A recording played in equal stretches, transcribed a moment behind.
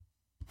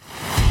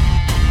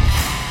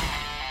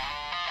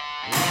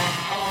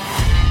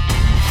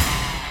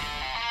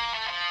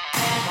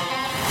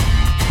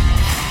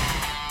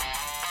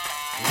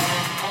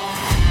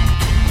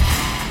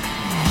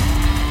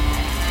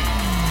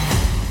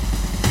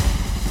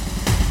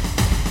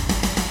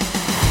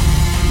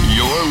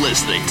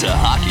listening to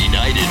Hockey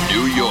Night in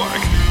New York,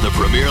 the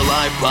premier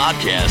live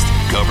podcast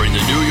covering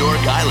the New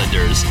York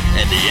Islanders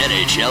and the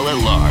NHL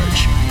at large.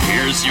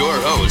 Here's your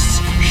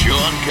hosts,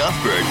 Sean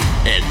Cuthbert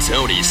and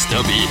Tony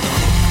Stabile.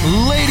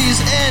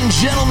 Ladies and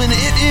gentlemen,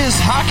 it is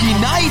Hockey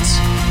Night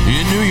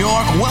in New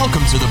York.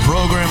 Welcome to the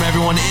program,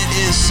 everyone. It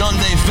is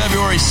Sunday,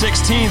 February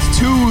 16th,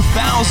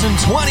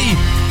 2020.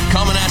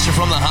 Coming at you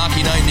from the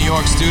Hockey Night New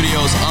York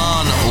studios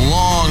on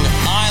Long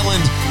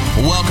Island.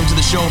 Welcome to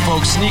the show,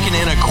 folks. Sneaking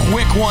in a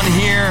quick one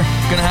here.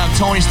 Gonna have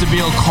Tony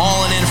Stabile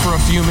calling in for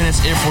a few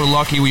minutes. If we're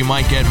lucky, we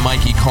might get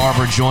Mikey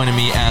Carver joining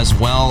me as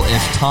well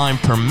if time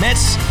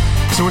permits.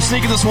 So we're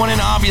sneaking this one in.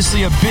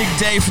 Obviously, a big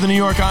day for the New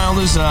York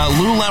Islanders.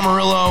 Lou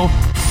Lamoriello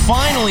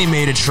finally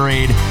made a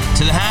trade,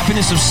 to the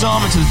happiness of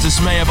some and to the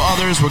dismay of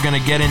others. We're going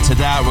to get into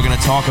that. We're going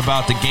to talk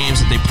about the games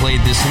that they played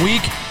this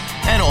week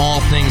and all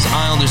things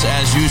Islanders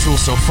as usual.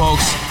 So,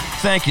 folks,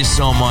 thank you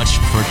so much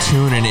for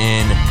tuning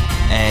in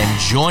and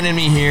joining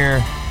me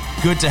here.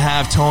 Good to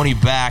have Tony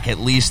back, at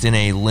least in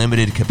a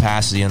limited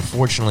capacity.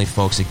 Unfortunately,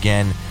 folks,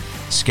 again,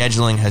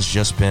 scheduling has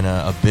just been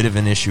a bit of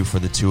an issue for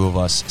the two of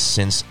us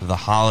since the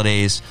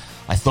holidays.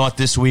 I thought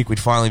this week we'd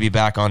finally be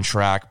back on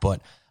track,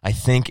 but I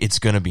think it's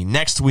going to be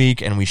next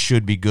week, and we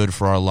should be good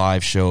for our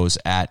live shows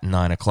at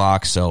 9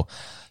 o'clock. So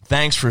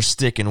thanks for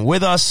sticking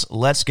with us.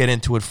 Let's get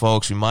into it,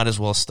 folks. We might as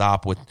well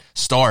start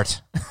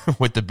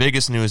with the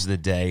biggest news of the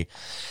day,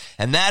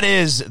 and that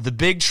is the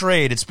big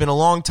trade. It's been a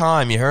long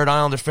time. You heard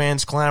Islander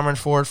fans clamoring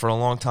for it for a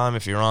long time.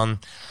 If you're on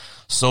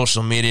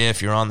social media,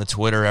 if you're on the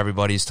Twitter,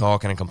 everybody's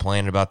talking and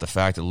complaining about the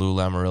fact that Lou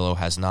Lamoriello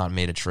has not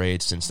made a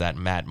trade since that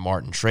Matt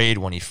Martin trade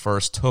when he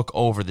first took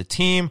over the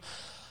team.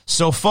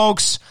 So,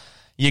 folks,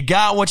 you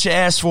got what you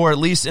asked for, at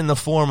least in the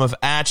form of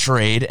a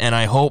trade, and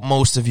I hope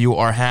most of you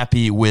are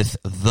happy with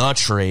the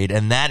trade,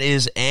 and that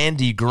is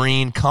Andy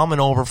Green coming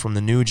over from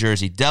the New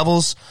Jersey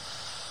Devils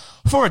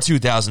for a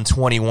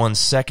 2021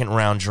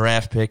 second-round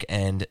draft pick,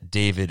 and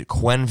David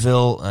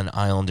Quenneville, an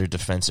Islander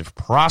defensive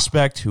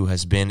prospect who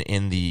has been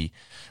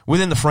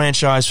within the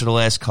franchise for the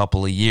last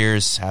couple of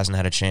years, hasn't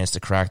had a chance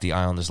to crack the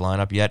Islanders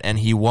lineup yet, and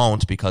he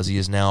won't because he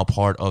is now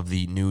part of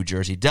the New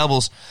Jersey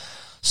Devils.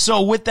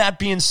 So with that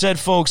being said,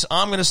 folks,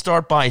 I'm going to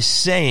start by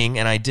saying,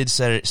 and I did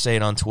say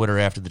it on Twitter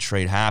after the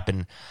trade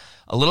happened,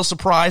 a little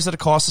surprised that it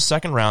cost a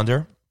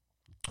second-rounder.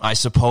 I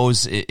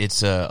suppose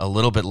it's a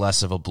little bit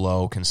less of a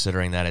blow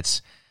considering that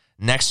it's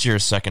next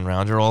year's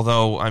second-rounder,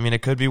 although, I mean,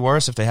 it could be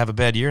worse if they have a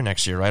bad year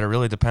next year, right? It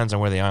really depends on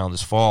where the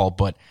Islanders fall,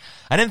 but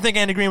I didn't think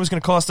Andy Green was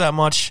going to cost that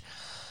much.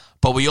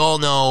 But we all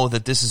know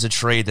that this is a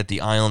trade that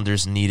the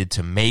Islanders needed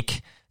to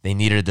make. They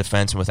needed a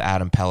defenseman with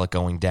Adam Pelech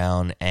going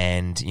down.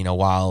 And, you know,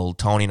 while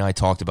Tony and I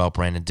talked about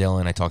Brandon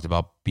Dillon, I talked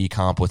about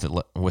B-Comp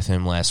with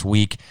him last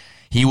week,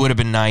 he would have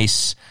been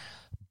nice.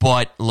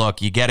 But,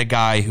 look, you get a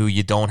guy who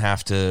you don't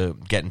have to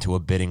get into a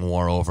bidding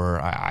war over.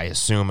 I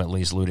assume at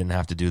least Lou didn't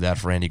have to do that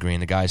for Andy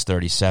Green. The guy's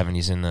 37.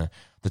 He's in the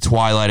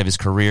twilight of his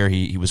career.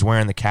 He was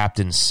wearing the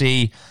Captain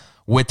C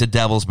with the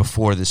Devils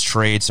before this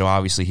trade, so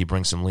obviously he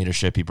brings some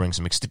leadership, he brings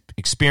some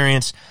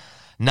experience.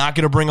 Not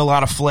going to bring a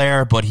lot of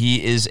flair, but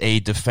he is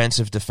a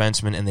defensive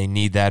defenseman, and they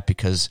need that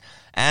because,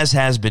 as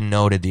has been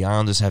noted, the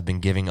Islanders have been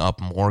giving up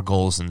more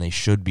goals than they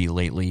should be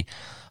lately.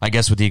 I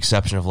guess with the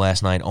exception of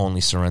last night, only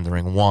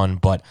surrendering one,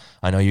 but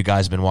I know you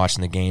guys have been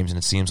watching the games, and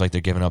it seems like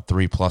they're giving up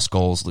 3+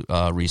 goals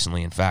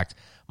recently. In fact,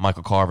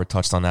 Michael Carver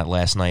touched on that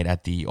last night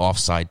at the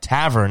Offside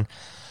Tavern,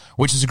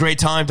 which is a great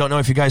time. Don't know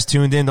if you guys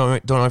tuned in.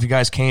 Don't know if you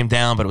guys came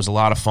down, but it was a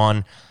lot of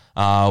fun.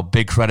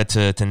 Big credit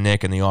to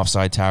Nick and the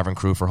Offside Tavern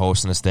crew for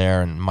hosting us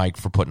there, and Mike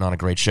for putting on a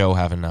great show,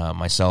 having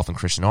myself and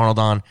Christian Arnold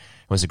on. It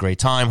was a great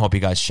time. Hope you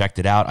guys checked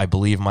it out. I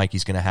believe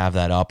Mikey's going to have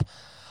that up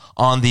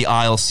on the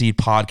Isle Seat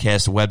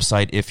podcast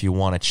website if you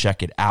want to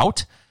check it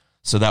out.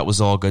 So that was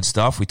all good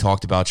stuff. We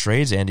talked about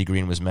trades. Andy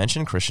Green was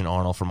mentioned. Christian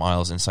Arnold from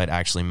Isles Insight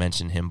actually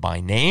mentioned him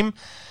by name.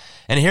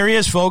 And here he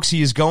is, folks.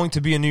 He is going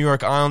to be a New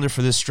York Islander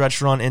for this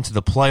stretch run into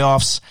the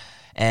playoffs.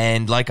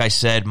 And like I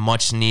said,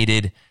 much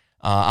needed.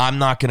 I'm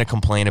not going to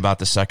complain about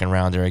the second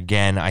rounder.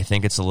 Again, I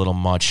think it's a little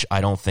much.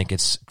 I don't think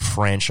it's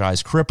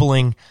franchise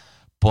crippling.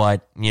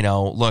 But, you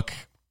know, look,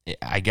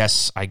 I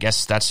guess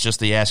that's just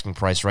the asking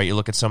price, right? You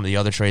look at some of the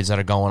other trades that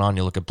are going on.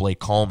 You look at Blake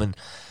Coleman.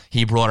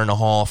 He brought in a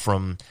haul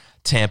from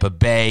Tampa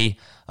Bay.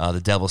 The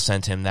Devils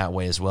sent him that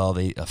way as well.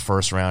 A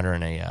first rounder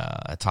and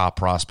a top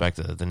prospect.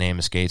 The name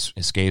escapes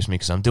me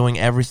because I'm doing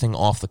everything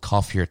off the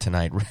cuff here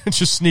tonight.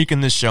 Just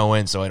sneaking this show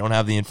in, so I don't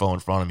have the info in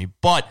front of me.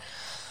 But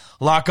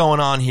a lot going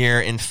on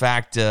here. In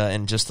fact,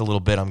 in just a little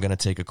bit, I'm going to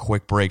take a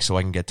quick break so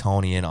I can get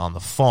Tony in on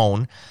the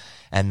phone.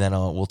 And then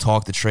we'll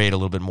talk the trade a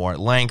little bit more at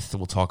length.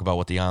 We'll talk about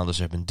what the Islanders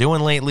have been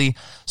doing lately.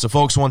 So,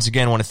 folks, once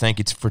again, I want to thank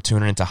you for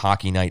tuning into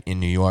Hockey Night in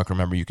New York.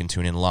 Remember, you can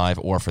tune in live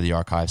or for the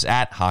archives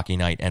at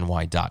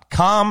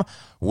HockeyNightNY.com.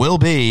 We'll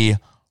be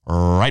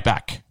right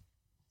back.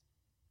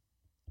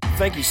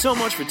 Thank you so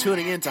much for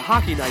tuning in to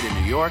Hockey Night in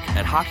New York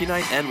at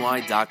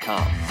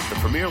HockeyNightNY.com, the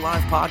premier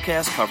live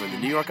podcast covering the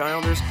New York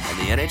Islanders and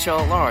the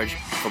NHL at large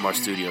from our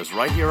studios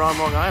right here on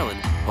Long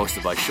Island,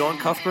 hosted by Sean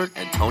Cuthbert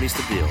and Tony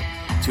Stabile.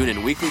 Tune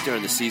in weekly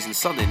during the season,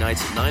 Sunday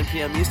nights at 9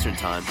 p.m. Eastern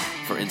Time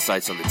for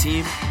insights on the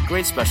team,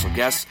 great special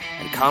guests,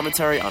 and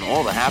commentary on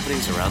all the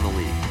happenings around the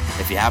league.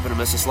 If you happen to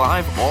miss us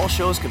live, all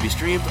shows can be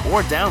streamed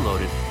or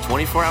downloaded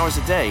 24 hours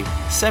a day,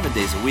 7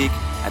 days a week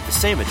at the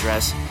same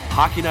address,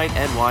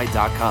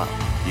 HockeyNightNY.com.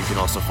 You can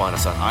also find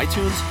us on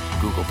iTunes,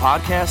 Google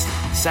Podcasts,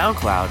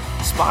 SoundCloud,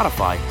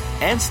 Spotify,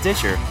 and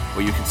Stitcher,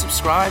 where you can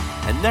subscribe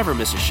and never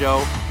miss a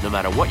show, no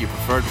matter what your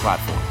preferred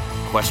platform.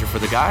 Question for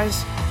the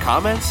guys?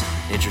 Comments?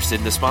 Interested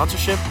in the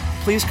sponsorship?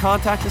 Please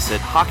contact us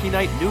at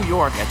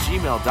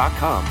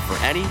hockeynightnewyork@gmail.com for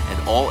any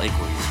and all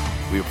inquiries.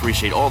 We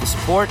appreciate all the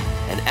support,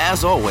 and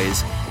as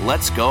always,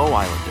 let's go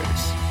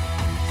Islanders.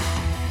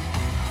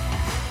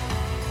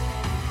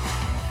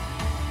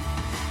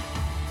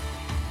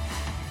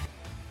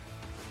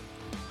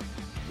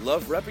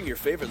 Love repping your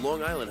favorite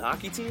Long Island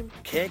hockey team?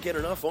 Can't get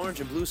enough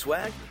orange and blue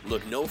swag?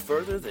 Look no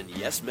further than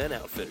Yes Men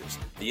Outfitters,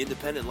 the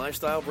independent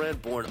lifestyle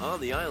brand born on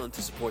the island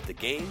to support the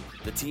game,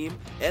 the team,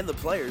 and the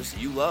players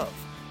you love.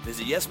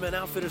 Visit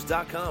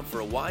YesMenOutfitters.com for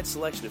a wide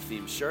selection of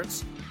themed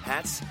shirts,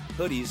 hats,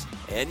 hoodies,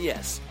 and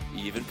yes,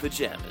 even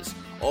pajamas.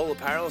 All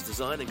apparel is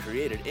designed and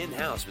created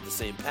in-house with the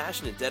same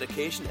passion and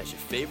dedication as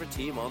your favorite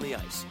team on the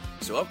ice.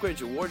 So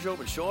upgrade your wardrobe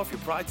and show off your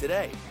pride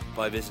today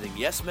by visiting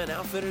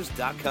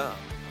YesMenOutfitters.com.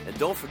 And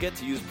don't forget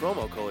to use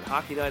promo code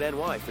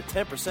HockeyNightNY for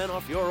 10%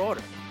 off your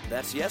order.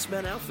 That's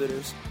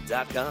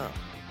YesMenOutfitters.com.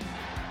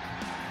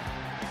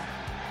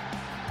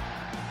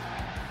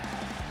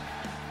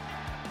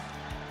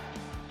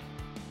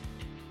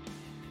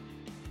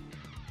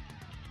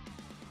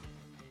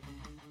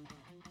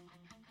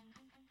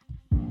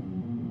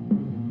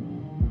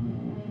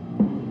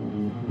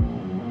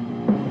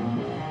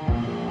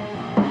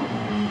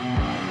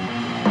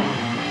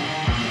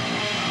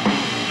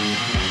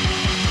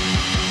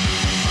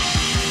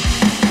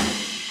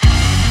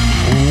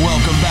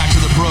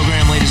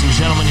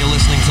 Gentlemen, you're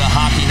listening to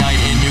Hockey Night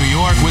in New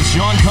York with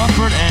Sean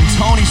Cuthbert and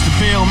Tony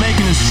Stabile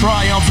making his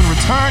triumphant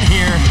return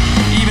here,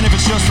 even if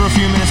it's just for a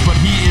few minutes, but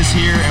he is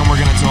here, and we're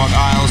going to talk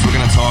Isles, we're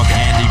going to talk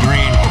Andy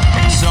Greene.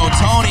 So,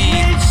 Tony,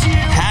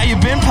 how you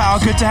been,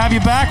 pal? Good to have you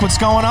back. What's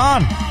going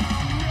on?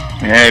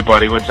 Hey,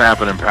 buddy. What's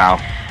happening,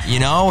 pal? You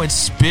know,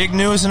 it's big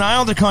news in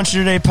Islander country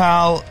today,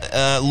 pal.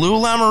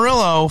 Lou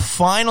Lamoriello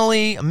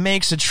finally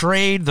makes a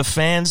trade. The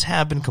fans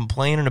have been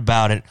complaining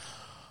about it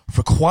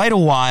for quite a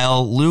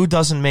while. Lou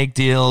doesn't make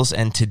deals,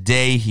 and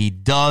today he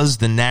does.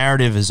 The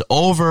narrative is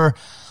over.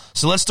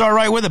 So let's start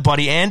right with it,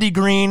 buddy. Andy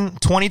Greene,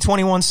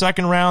 2021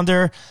 second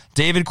rounder.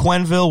 David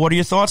Quenneville, what are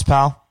your thoughts,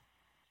 pal?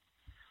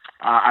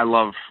 I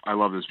love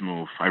this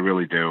move. I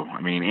really do.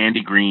 I mean,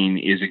 Andy Greene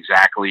is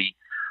exactly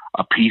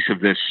a piece of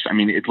this. I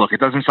mean, it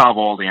doesn't solve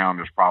all the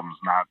Islanders' problems,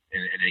 not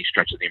in any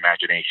stretch of the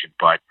imagination,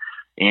 but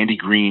Andy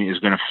Greene is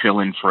going to fill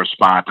in for a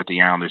spot that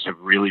the Islanders have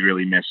really,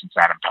 really missed since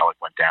Adam Pelech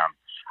went down.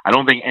 I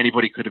don't think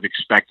anybody could have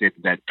expected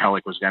that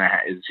Pelech was going to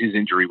his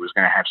injury was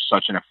going to have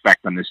such an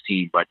effect on this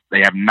team, but they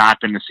have not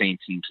been the same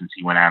team since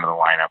he went out of the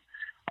lineup.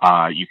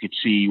 You could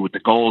see with the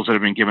goals that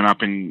have been given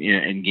up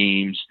in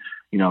games,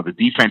 you know, the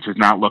defense has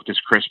not looked as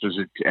crisp as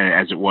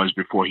it was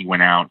before he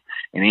went out.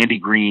 And Andy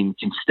Greene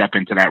can step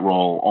into that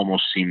role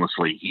almost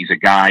seamlessly. He's a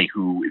guy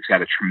who has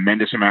got a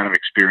tremendous amount of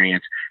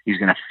experience. He's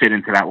going to fit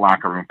into that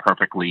locker room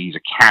perfectly. He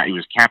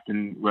was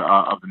captain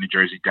of the New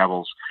Jersey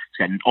Devils.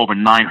 He's got over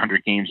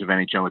 900 games of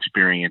NHL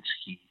experience.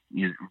 He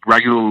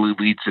regularly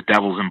leads the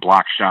Devils in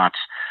block shots,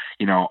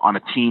 you know, on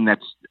a team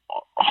that's a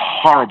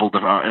horrible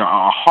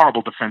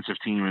defensive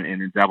team in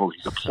the Devils.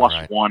 He's a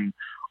 +1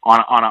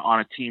 on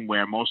a team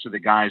where most of the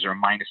guys are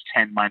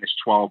 -10,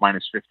 -12,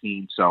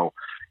 -15. So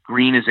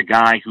Greene is a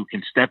guy who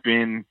can step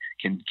in,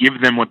 can give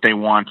them what they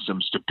want,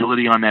 some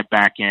stability on that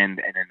back end,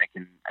 and then they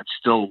can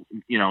still,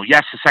 you know,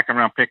 yes, the second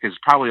round pick is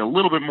probably a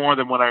little bit more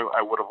than what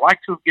I would have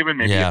liked to have given,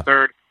 maybe a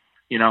third.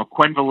 You know,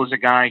 Quenneville is a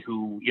guy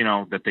who, you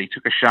know, that they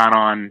took a shot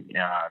on.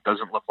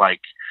 Doesn't look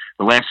like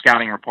the last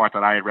scouting report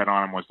that I had read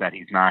on him was that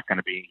he's not an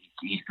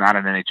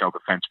NHL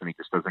defenseman. He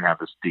just doesn't have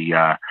the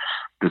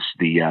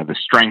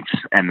strength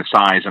and the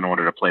size in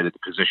order to play the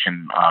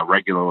position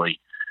regularly.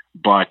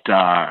 But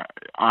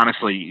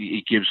honestly,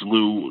 it gives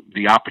Lou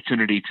the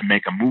opportunity to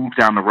make a move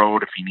down the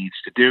road if he needs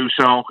to do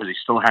so, because he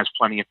still has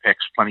plenty of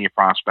picks, plenty of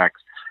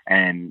prospects,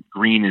 and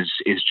Greene is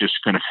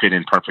just going to fit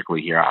in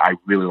perfectly here. I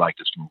really like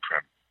this move for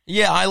him.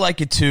 Yeah, I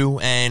like it too,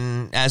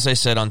 and as I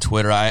said on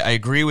Twitter, I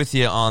agree with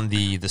you on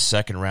the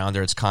second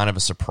rounder. It's kind of a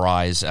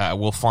surprise.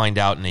 We'll find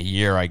out in a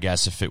year, I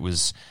guess, if it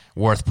was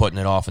worth putting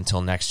it off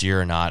until next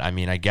year or not. I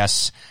mean, I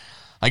guess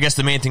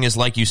the main thing is,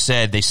 like you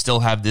said, they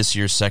still have this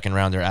year's second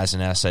rounder as an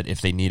asset if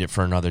they need it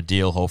for another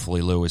deal. Hopefully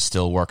Lou is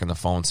still working the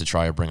phones to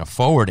try to bring a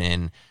forward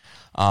in.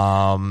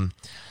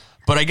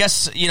 But I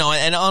guess, you know,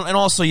 and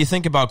also you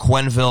think about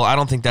Quenneville, I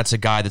don't think that's a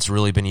guy that's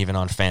really been even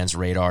on fans'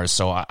 radars.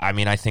 So, I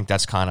mean, I think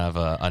that's kind of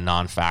a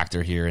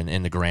non-factor here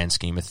in the grand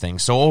scheme of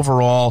things. So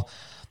overall,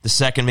 the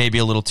second may be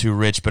a little too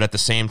rich, but at the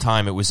same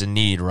time, it was a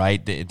need,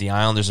 right? The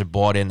Islanders are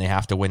bought in. They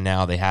have to win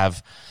now. They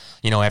have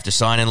after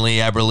signing Lee,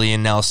 Eberle,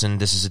 and Nelson,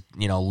 this is,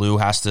 Lou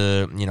has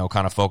to,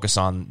 kind of focus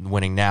on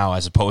winning now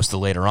as opposed to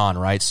later on,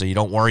 right? So you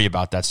don't worry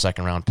about that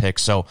second-round pick.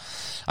 So,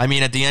 I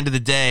mean, at the end of the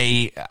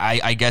day,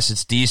 I guess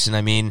it's decent.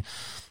 I mean,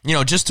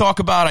 just talk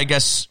about, I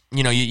guess,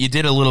 you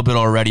did a little bit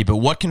already, but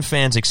what can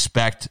fans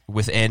expect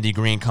with Andy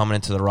Green coming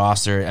into the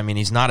roster? I mean,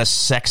 it's not a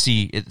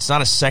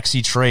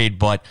sexy trade,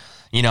 but,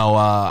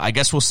 I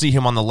guess we'll see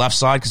him on the left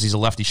side because he's a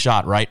lefty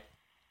shot, right?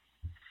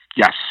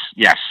 Yes.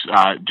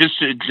 Just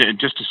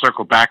to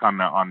circle back on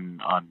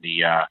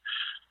the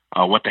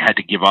what they had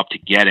to give up to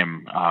get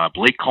him.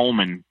 Blake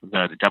Coleman,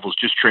 the Devils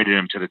just traded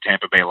him to the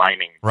Tampa Bay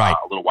Lightning right.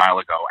 A little while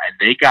ago, and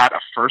they got a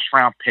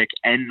first-round pick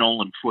and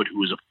Nolan Foote,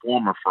 who is a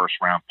former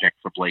first-round pick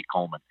for Blake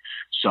Coleman.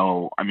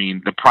 So, I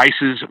mean, the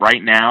prices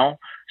right now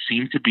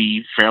seem to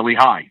be fairly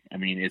high. I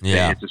mean, it's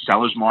a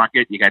seller's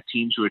market. You got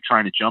teams who are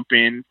trying to jump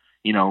in,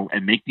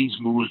 and make these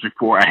moves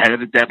ahead of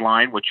the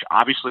deadline, which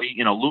obviously,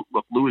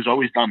 Lou has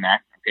always done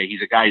that. Okay,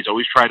 he's a guy who's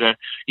always tried to,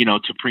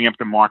 to preempt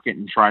the market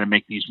and try to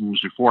make these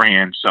moves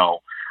beforehand.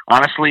 So,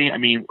 honestly, I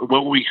mean,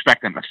 what would we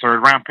expect them? A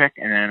third-round pick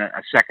and then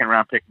a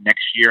second-round pick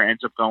next year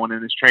ends up going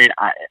in this trade?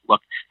 Look,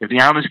 if the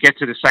Islanders get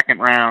to the second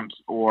round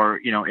or,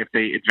 if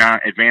they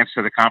advance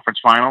to the conference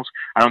finals,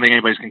 I don't think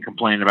anybody's going to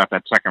complain about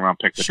that second-round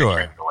pick that they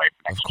traded away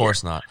for next Of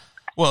course year. Not.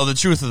 Well, the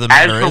truth of the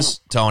matter is,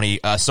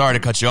 Tony, sorry to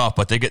cut you off,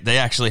 but they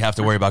actually have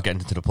to worry about getting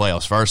into the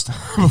playoffs first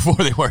before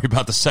they worry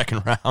about the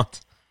second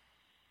round.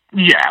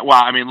 Yeah,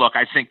 well, I mean, look,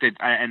 I think that,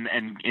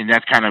 and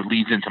that kind of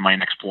leads into my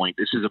next point.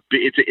 This is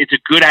it's a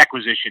good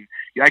acquisition.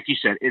 Like you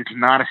said, it's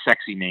not a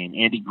sexy name.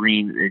 Andy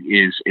Green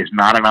is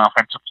not an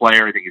offensive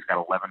player. I think he's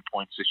got 11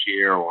 points this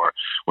year, or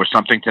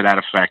something to that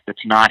effect.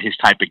 That's not his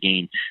type of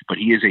game. But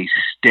he is a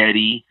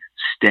steady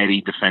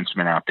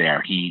defenseman out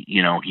there. He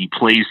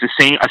plays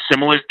a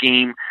similar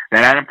game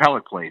that Adam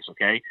Pelech plays.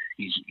 Okay,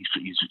 he's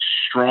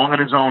strong in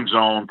his own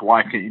zone.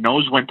 He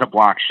knows when to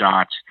block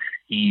shots.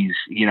 He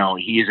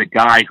is a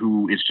guy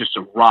who is just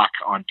a rock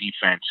on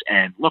defense.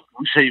 And look,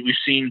 we've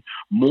seen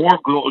more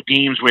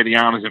games where the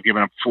Islanders have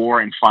given up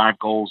 4 and 5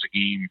 goals a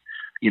game,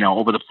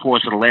 over the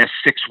course of the last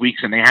 6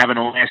 weeks, and they have in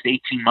the last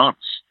 18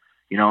 months.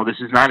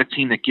 This is not a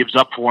team that gives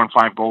up 4 and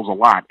 5 goals a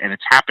lot, and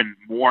it's happened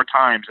more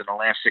times in the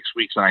last 6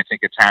 weeks than I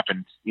think it's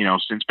happened,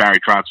 since Barry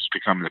Trotz has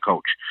become the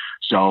coach.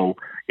 So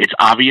it's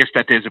obvious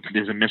that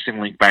there's a missing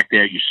link back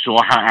there. You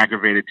saw how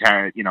aggravated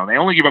they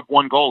only gave up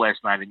 1 goal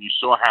last night, and you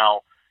saw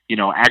how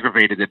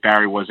aggravated that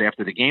Barry was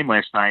after the game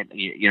last night.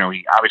 He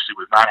obviously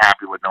was not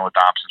happy with Noah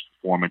Dobson's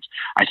performance.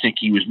 I think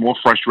he was more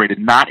frustrated,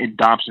 not in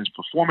Dobson's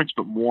performance,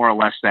 but more or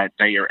less that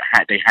they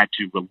had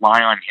to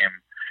rely on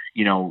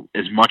him,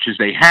 as much as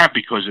they have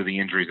because of the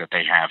injuries that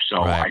they have. So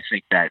right. I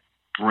think that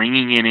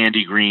bringing in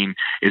Andy Green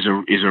is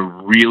a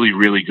really,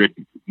 really good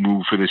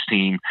move for this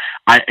team.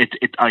 Like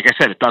I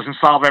said, it doesn't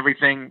solve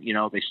everything.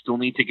 They still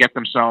need to get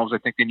themselves. I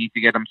think they need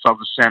to get themselves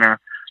a center.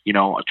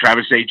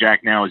 Travis Zajac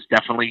now is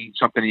definitely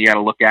something you got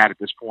to look at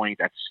this point.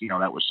 That's,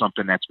 that was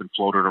something that's been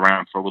floated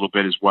around for a little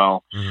bit as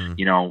well.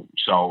 Mm-hmm.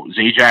 So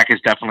Zajac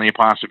is definitely a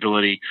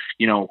possibility.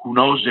 Who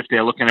knows if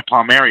they're looking at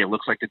Palmieri? It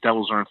looks like the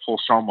Devils are in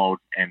full sell mode,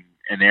 and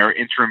their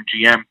interim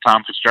GM,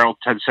 Tom Fitzgerald,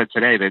 said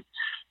today that,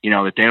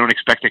 that they don't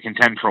expect to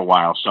contend for a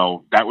while.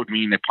 So that would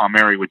mean that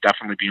Palmieri would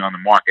definitely be on the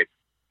market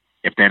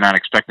if they're not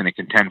expecting to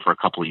contend for a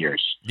couple of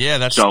years.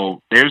 Yeah,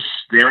 so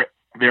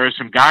there are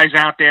some guys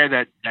out there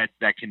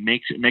that can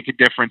make a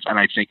difference, and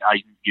I think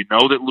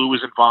that Lou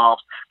is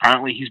involved.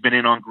 Apparently, he's been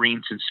in on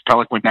Green since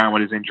Pelech went down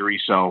with his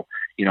injury, so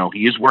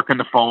he is working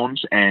the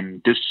phones.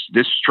 And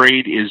this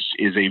trade is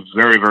a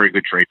very, very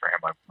good trade for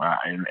him,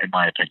 in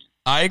my opinion.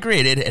 I agree.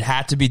 It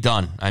had to be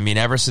done. I mean,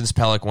 ever since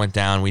Pelech went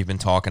down, we've been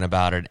talking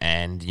about it,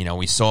 and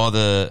we saw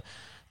the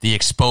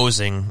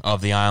exposing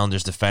of the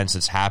Islanders' defense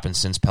that's happened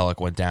since Pelech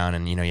went down,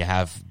 and you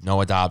have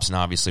Noah Dobson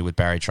obviously with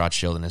Barry Trotz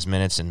shielding his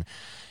minutes, and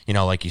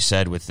like you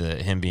said, with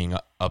him being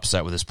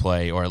upset with his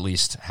play, or at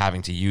least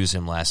having to use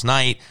him last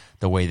night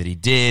the way that he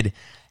did.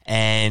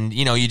 And,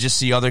 you just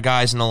see other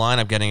guys in the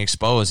lineup getting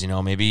exposed.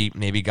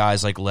 Maybe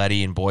guys like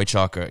Leddy and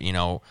Boychuk,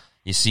 or,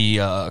 you see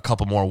a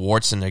couple more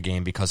warts in their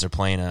game because they're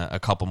playing a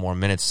couple more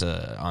minutes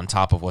on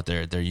top of what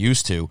they're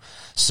used to.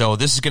 So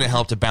this is going to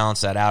help to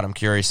balance that out. I'm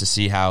curious to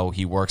see how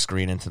he works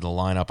Green into the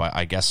lineup.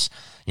 I guess,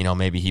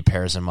 maybe he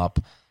pairs him up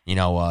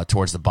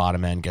towards the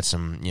bottom end, get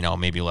some,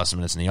 maybe less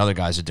minutes than the other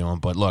guys are doing.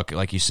 But look,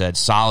 like you said,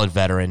 solid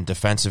veteran,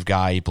 defensive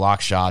guy, he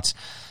blocks shots,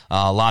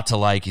 a lot to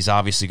like. He's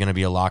obviously going to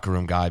be a locker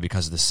room guy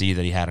because of the C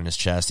that he had on his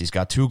chest. He's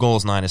got 2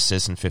 goals, 9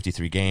 assists in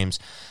 53 games.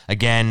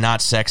 Again,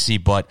 not sexy,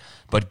 but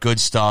good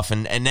stuff.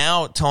 And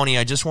now, Tony,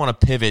 I just want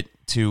to pivot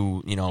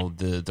to,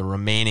 the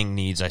remaining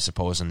needs, I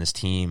suppose, in this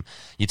team.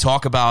 You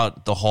talk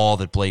about the haul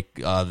that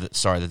that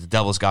the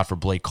Devils got for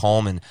Blake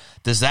Coleman.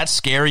 Does that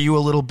scare you a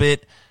little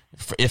bit?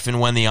 If and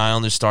when the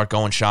Islanders start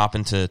going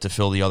shopping to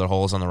fill the other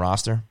holes on the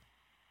roster?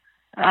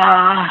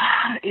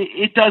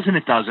 It does and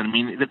it doesn't. I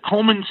mean, the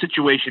Coleman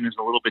situation is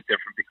a little bit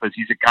different because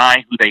he's a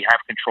guy who they have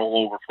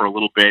control over for a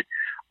little bit.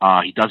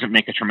 He doesn't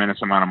make a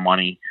tremendous amount of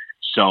money.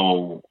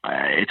 So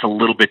it's a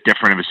little bit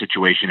different of a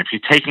situation. If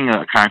you're taking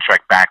a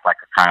contract back like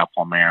a Kyle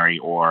Palmieri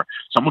or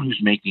someone who's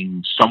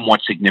making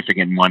somewhat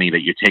significant money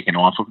that you're taking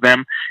off of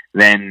them,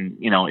 then,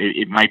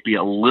 it might be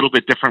a little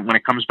bit different when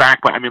it comes back.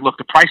 But, I mean, look,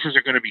 the prices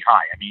are going to be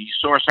high. I mean, you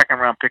saw a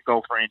second-round pick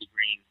go for Andy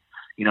Green.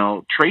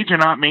 Trades are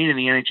not made in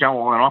the NHL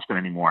all that often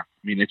anymore.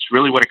 I mean, it's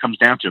really what it comes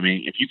down to. I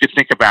mean, if you could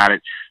think about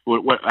it,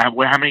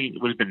 how many,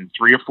 would have been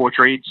 3 or 4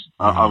 trades,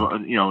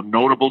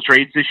 notable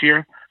trades this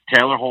year?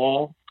 Taylor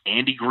Hall,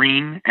 Andy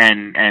Green,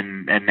 and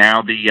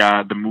now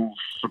the move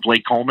for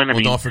Blake Coleman. I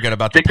mean, don't forget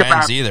about the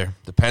Pens either.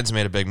 The Pens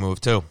made a big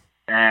move too.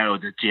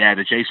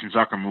 The Jason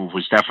Zucker move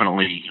was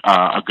definitely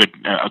a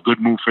good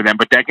move for them.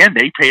 But again,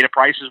 they paid a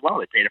price as well.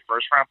 They paid a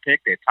first-round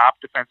pick. They're a top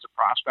defensive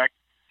prospect.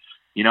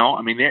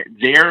 I mean,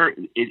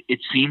 it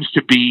seems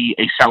to be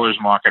a seller's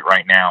market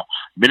right now.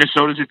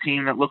 Minnesota's a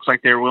team that looks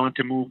like they're willing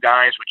to move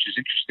guys, which is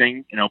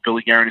interesting.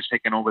 Billy Guerin is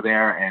taking over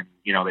there, and,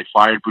 they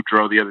fired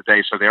Boudreau the other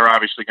day, so they're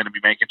obviously going to be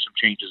making some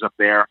changes up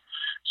there.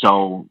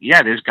 So,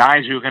 yeah, there's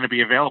guys who are going to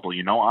be available.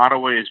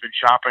 Ottawa has been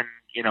shopping.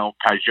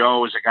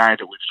 Pajot is a guy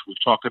that we've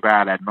talked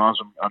about ad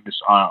nauseum on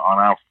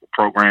our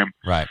program.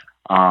 Right.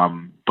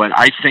 But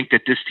I think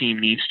that this team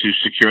needs to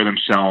secure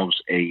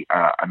themselves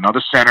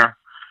another center.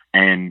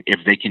 And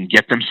if they can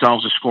get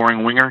themselves a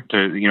scoring winger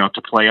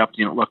to play up,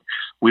 look,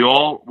 we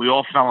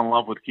all fell in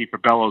love with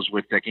Kiefer Bellows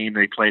with the game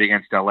they played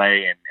against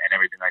LA and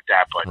everything like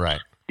that. But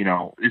right.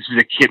 This is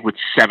a kid with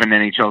 7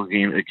 games of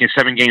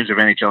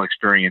NHL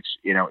experience.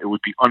 It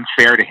would be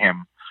unfair to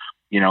him.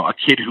 A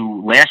kid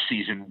who last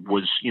season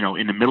was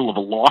in the middle of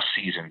a lost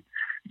season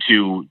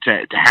to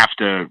have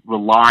to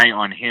rely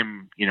on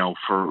him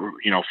for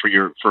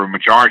a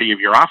majority of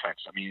your offense.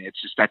 I mean,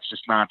 that's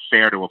just not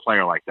fair to a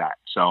player like that.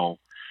 So.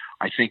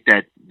 I think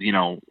that,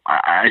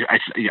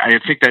 I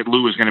think that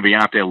Lou is going to be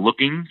out there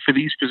looking for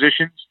these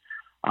positions.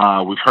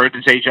 We've heard the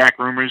Zajac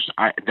rumors.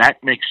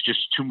 That makes just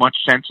too much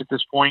sense at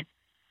this point.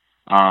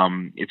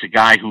 It's a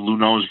guy who Lou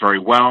knows very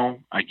well.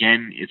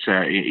 Again, he's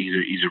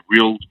a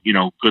real,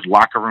 good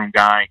locker room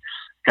guy.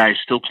 Guy's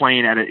still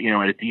playing at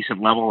a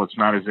decent level. It's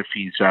not as if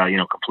he's,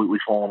 completely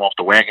fallen off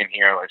the wagon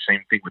here.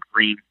 Same thing with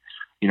Green.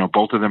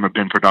 Both of them have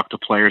been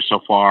productive players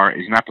so far.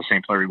 He's not the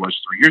same player he was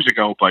 3 years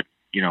ago, but,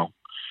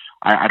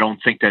 I don't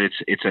think that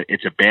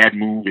it's a bad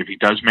move if he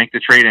does make the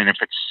trade, and if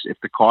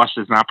the cost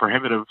is not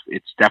prohibitive,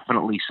 it's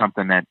definitely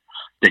something that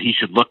he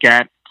should look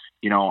at.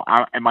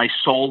 Am I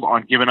sold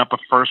on giving up a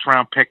first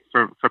round pick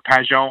for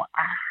Pajot?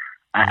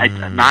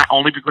 Not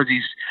only because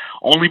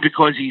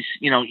he's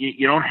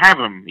you don't have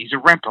him. He's a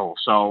rental,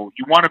 so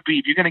you want to be,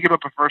 if you're going to give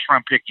up a first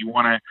round pick, you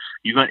want to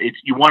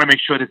make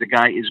sure that the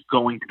guy is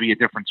going to be a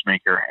difference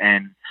maker.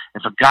 And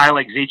if a guy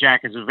like Zajac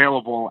is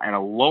available at a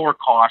lower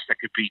cost that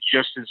could be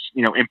just as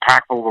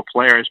impactful of a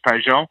player as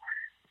Pajot,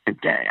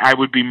 I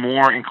would be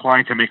more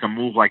inclined to make a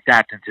move like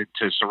that than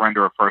to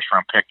surrender a first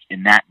round pick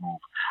in that move.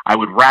 I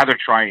would rather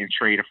try and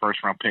trade a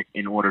first round pick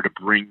in order to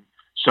bring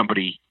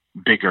somebody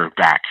bigger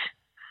back.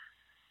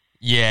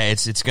 Yeah,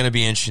 it's going to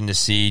be interesting to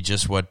see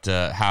just what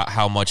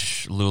how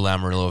much Lou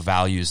Lamoriello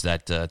values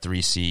that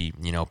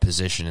 3C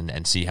position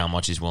and see how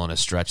much he's willing to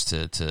stretch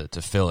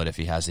to fill it if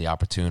he has the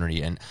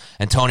opportunity. And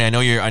Tony, I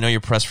know you're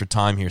pressed for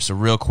time here, so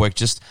real quick,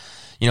 just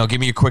give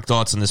me your quick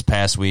thoughts on this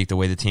past week, the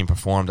way the team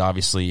performed.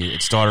 Obviously,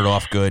 it started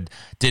off good,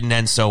 didn't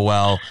end so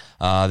well.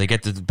 They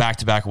get the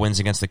back-to-back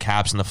wins against the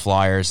Caps and the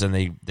Flyers, and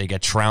they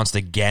get trounced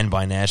again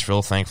by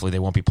Nashville. Thankfully, they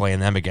won't be playing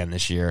them again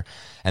this year.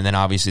 And then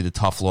obviously the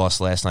tough loss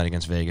last night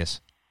against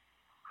Vegas.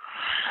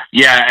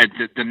 Yeah,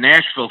 the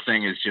Nashville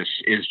thing is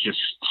just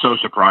so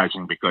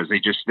surprising because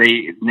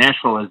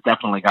Nashville has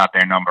definitely got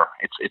their number.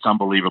 It's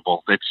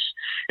unbelievable. If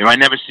I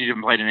never see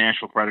them play the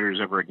Nashville Predators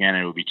ever again,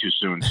 it would be too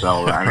soon.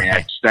 So I mean,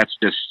 that's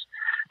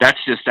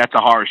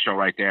a horror show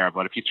right there.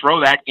 But if you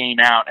throw that game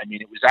out, I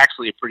mean, it was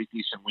actually a pretty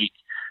decent week.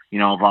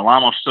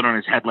 Varlamov stood on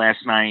his head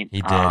last night.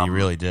 He did. He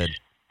really did.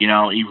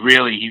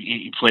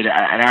 He played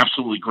an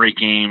absolutely great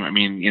game. I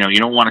mean, you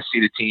don't want to see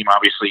the team,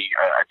 obviously,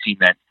 a team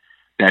that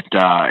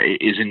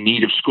is in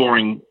need of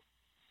scoring,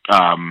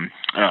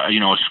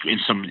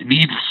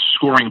 needs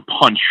scoring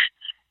punch,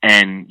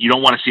 and you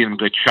don't want to see them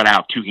get shut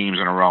out 2 games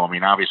in a row. I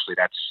mean, obviously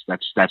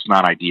that's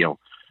not ideal.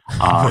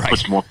 Right.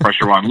 Puts more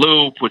pressure on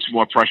Lou, puts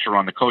more pressure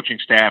on the coaching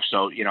staff.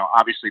 So,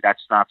 obviously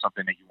that's not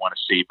something that you want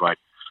to see. But,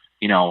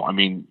 I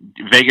mean,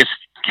 Vegas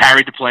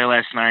carried the play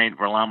last night.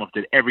 Varlamov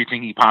did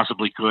everything he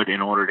possibly could in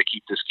order to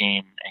keep this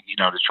game and,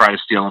 to try to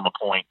steal him a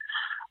point.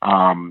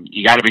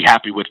 You got to be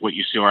happy with what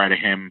you saw out of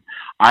him.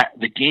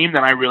 The game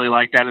that I really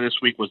liked out of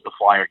this week was the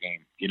Flyer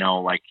game.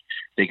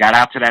 They got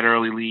out to that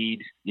early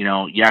lead.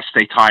 Yes,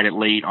 they tied it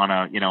late on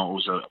it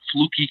was a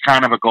fluky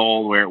kind of a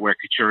goal where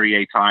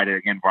Couturier tied it.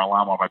 Again,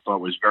 Varlamov, I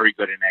thought, was very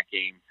good in that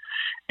game.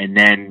 And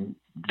then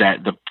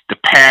the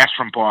pass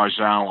from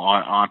Barzal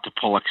onto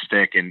Pulock's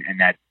stick and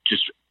that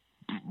just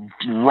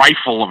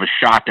rifle of a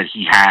shot that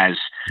he has,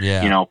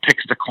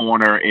 picks the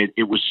corner.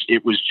 It was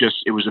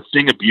a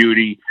thing of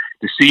beauty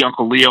to see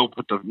Uncle Leo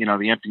put the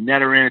empty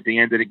netter in at the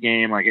end of the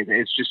game. Like it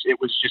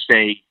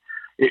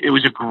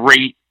was a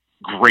great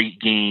great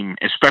game,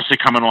 especially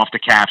coming off the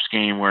Caps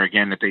game where,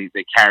 again, that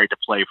they carried the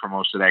play for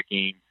most of that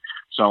game.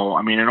 So,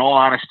 I mean, in all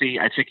honesty,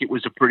 I think it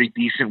was a pretty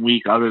decent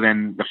week other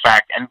than the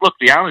fact, and look,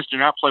 the Islanders do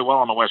not play well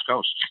on the West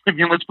Coast. I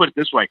mean, let's put it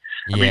this way.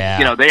 I mean,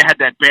 you know, they had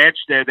that bad,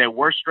 their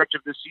worst stretch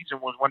of this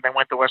season was when they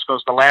went to West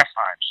Coast the last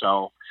time.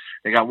 So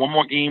they got one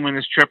more game in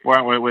this trip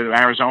with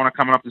Arizona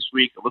coming up this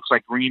week. It looks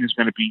like Green is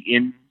going to be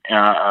in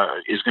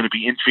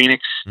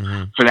Phoenix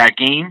for that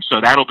game. So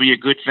that'll be a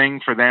good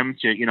thing for them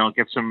to, you know,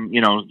 get some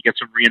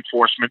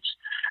reinforcements.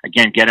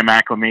 Again, get him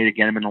acclimated,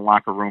 get him in the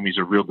locker room. He's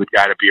a real good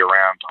guy to be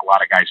around. A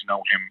lot of guys know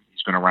him.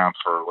 He's been around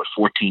for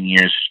 14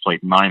 years. He's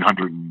played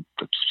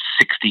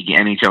 960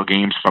 NHL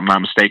games, if I'm not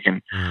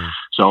mistaken.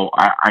 So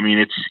I mean,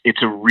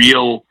 it's a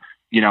real,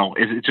 you know,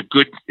 it's a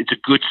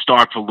good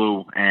start for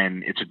Lou,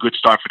 and it's a good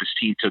start for this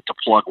team to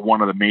plug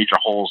one of the major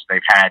holes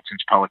they've had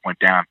since Pelech went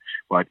down.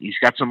 But he's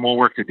got some more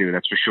work to do.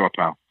 That's for sure,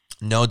 pal.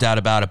 No doubt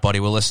about it, buddy.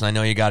 Well, listen, I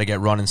know you got to get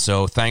running,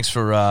 so thanks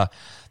for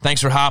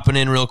hopping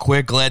in real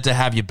quick. Glad to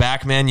have you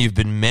back, man. You've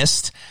been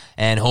missed,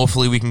 and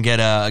hopefully we can get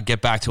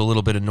back to a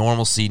little bit of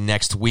normalcy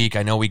next week.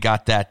 I know we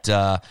got that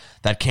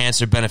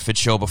cancer benefit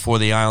show before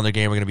the Islander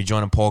game. We're going to be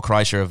joining Paul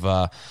Kreischer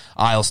of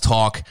Isles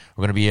Talk.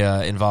 We're going to be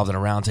involved in a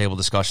roundtable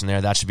discussion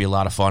there. That should be a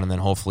lot of fun, and then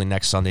hopefully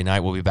next Sunday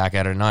night we'll be back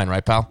at it at 9,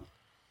 right, pal?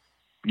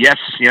 Yes,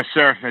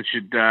 sir. That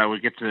should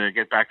we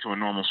get back to a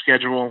normal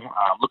schedule.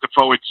 Looking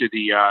forward to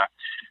the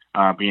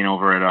being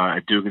over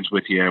at Dugan's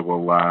with you.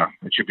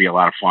 It should be a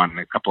lot of fun.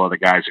 A couple other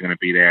guys are going to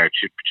be there. It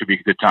should be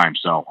a good time.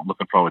 So I'm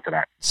looking forward to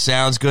that.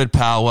 Sounds good,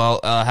 pal.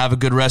 Well, have a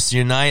good rest of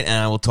your night,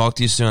 and I will talk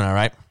to you soon. All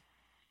right.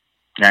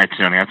 All right,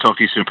 Tony. I'll talk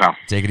to you soon, pal.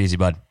 Take it easy,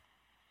 bud.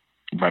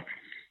 Bye.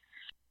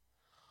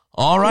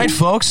 All right,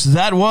 folks.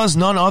 That was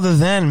none other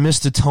than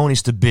Mr. Tony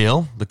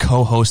Stabile, the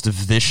co-host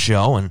of this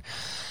show, and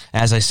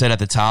as I said at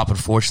the top,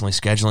 unfortunately,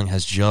 scheduling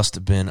has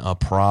just been a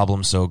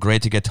problem. So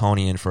great to get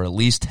Tony in for at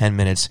least 10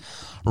 minutes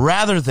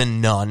rather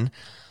than none.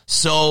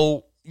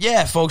 So,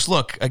 yeah, folks,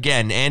 look,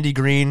 again, Andy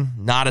Green,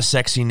 not a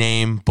sexy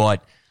name,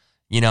 but,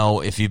 you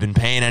know, if you've been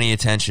paying any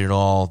attention at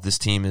all, this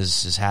team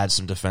has had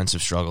some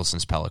defensive struggles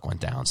since Pelech went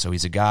down. So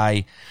he's a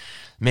guy,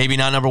 maybe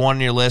not number one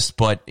on your list,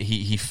 but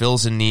he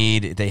fills a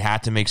need. They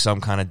had to make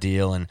some kind of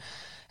deal, and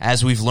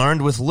as we've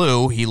learned with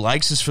Lou, he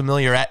likes his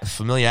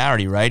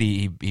familiarity, right?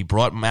 He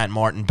brought Matt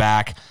Martin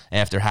back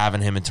after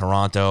having him in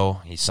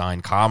Toronto. He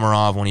signed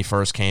Komarov when he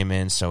first came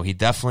in, so he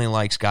definitely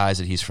likes guys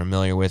that he's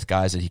familiar with,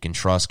 guys that he can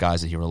trust,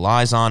 guys that he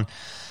relies on.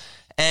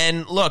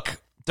 And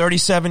look,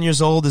 37 years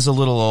old is a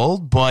little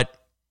old, but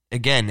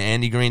again,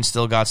 Andy Green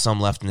still got some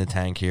left in the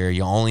tank here.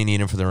 You only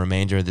need him for the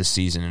remainder of this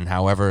season, and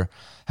however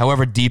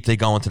deep they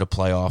go into the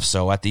playoffs.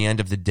 So at the end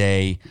of the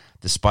day,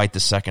 despite the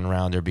second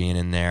rounder being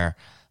in there,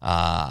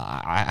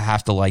 I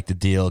have to like the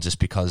deal just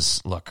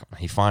because, look,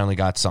 he finally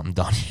got something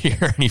done here,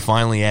 and he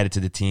finally added to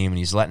the team, and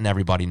he's letting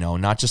everybody know,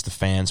 not just the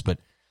fans, but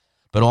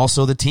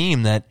also the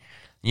team, that,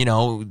 you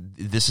know,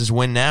 this is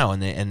win now,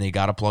 and they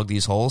got to plug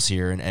these holes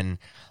here. And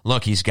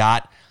look, he's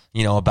got,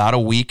 you know, about a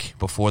week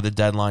before the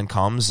deadline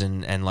comes,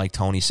 and like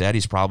Tony said,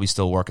 he's probably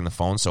still working the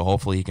phone, so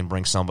hopefully he can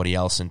bring somebody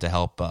else in to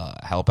help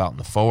out in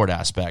the forward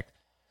aspect.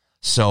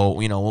 So,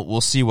 you know, we'll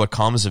see what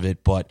comes of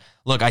it. But,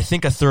 look, I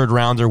think a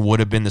third-rounder would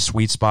have been the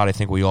sweet spot. I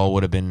think we all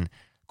would have been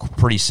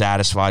pretty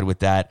satisfied with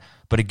that.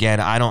 But, again,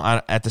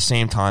 at the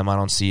same time, I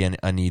don't see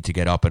a need to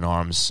get up in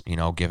arms, you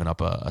know, giving up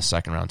a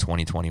second-round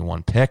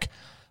 2021 pick.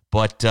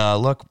 But,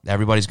 look,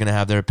 everybody's going to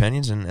have their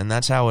opinions, and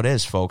that's how it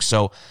is, folks.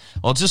 So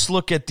I'll just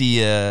look at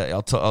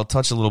I'll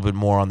touch a little bit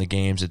more on the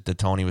games that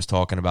Tony was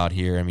talking about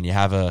here. I mean, you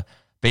have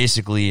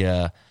basically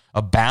a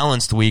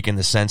balanced week in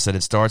the sense that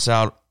it starts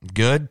out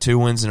good, 2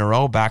 wins in a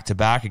row,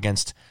 back-to-back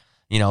against,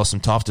 you know, some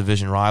tough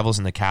division rivals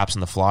in the Caps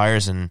and the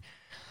Flyers, and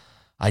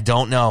I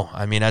don't know.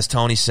 I mean, as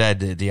Tony said,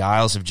 the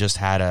Isles have just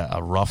had a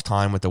rough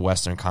time with the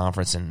Western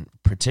Conference, and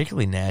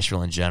particularly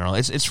Nashville in general.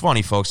 It's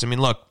funny, folks. I mean,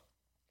 look,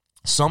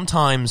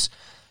 sometimes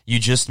you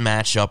just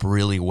match up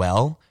really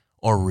well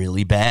or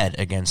really bad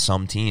against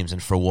some teams,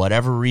 and for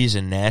whatever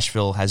reason,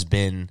 Nashville has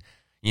been,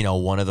 you know,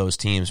 one of those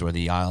teams where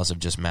the Isles have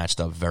just matched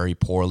up very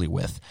poorly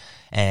with.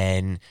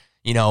 And,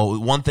 you know,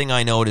 one thing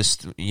I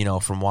noticed, you know,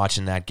 from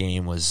watching that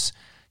game was,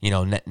 you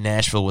know,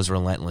 Nashville was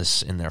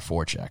relentless in their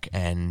forecheck,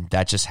 and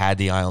that just had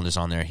the Islanders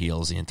on their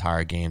heels the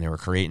entire game. They were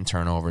creating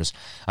turnovers.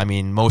 I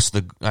mean,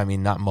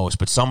 not most,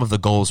 but some of the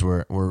goals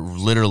were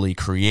literally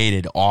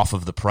created off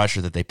of the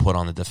pressure that they put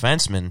on the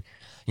defensemen,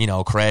 you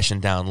know, crashing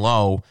down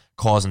low,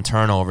 causing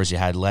turnovers. You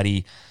had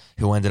Leddy,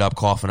 who ended up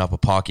coughing up a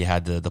puck. You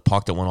had the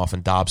puck that went off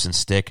in Dobson's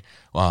stick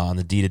on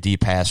the D-to-D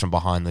pass from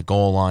behind the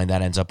goal line.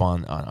 That ends up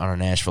on a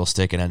Nashville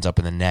stick and ends up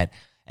in the net.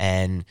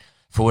 And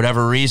for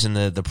whatever reason,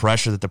 the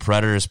pressure that the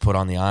Predators put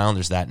on the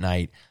Islanders that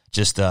night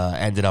just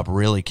ended up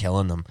really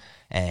killing them.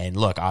 And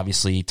look,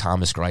 obviously,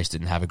 Thomas Greiss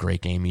didn't have a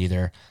great game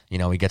either. You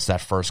know, he gets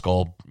that first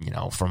goal, you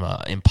know, from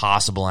an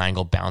impossible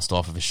angle, bounced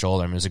off of his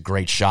shoulder. I mean, it was a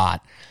great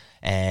shot.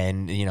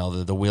 And, you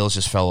know, the wheels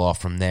just fell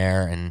off from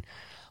there. And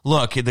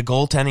look, the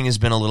goaltending has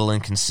been a little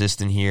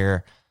inconsistent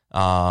here.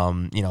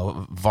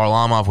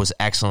 Varlamov was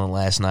excellent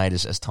last night,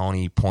 as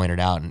Tony pointed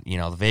out. And,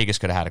 the Vegas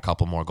could have had a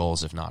couple more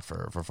goals if not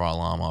for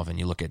Varlamov. And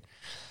you look at,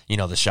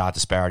 the shot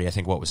disparity, I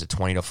think,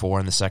 20-4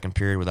 in the second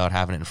period without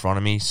having it in front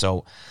of me.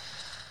 So,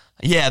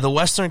 yeah, the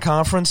Western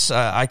Conference,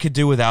 I could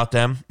do without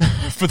them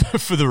for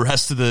the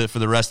rest of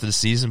the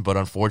season. But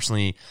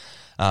unfortunately,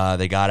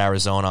 they got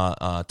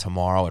Arizona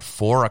tomorrow at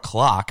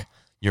 4:00,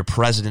 your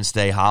President's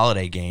Day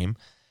holiday game.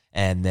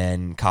 And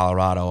then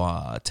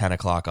Colorado 10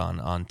 o'clock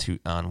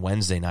on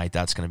Wednesday night.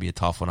 That's going to be a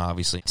tough one,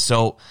 obviously.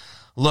 So,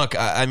 look,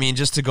 I mean,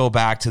 just to go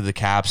back to the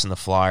Caps and the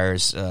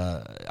Flyers,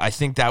 I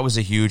think that was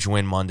a huge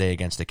win Monday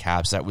against the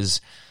Caps. That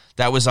was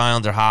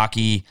Islander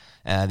hockey.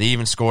 They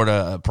even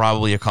scored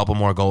probably a couple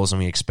more goals than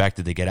we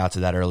expected to get out to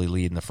that early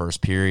lead in the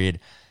first period.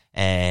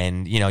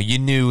 And, you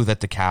knew that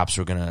the Caps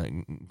were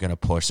gonna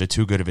push. They're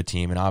too good of a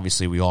team. And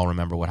obviously we all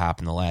remember what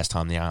happened the last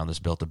time the Islanders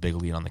built a big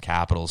lead on the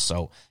Capitals.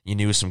 So you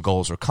knew some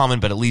goals were coming,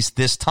 but at least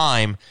this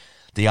time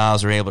the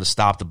Isles were able to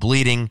stop the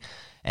bleeding,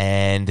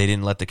 and they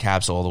didn't let the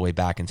Caps all the way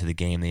back into the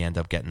game. They end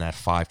up getting that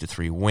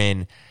 5-3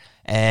 win.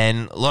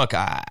 And look,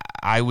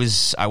 I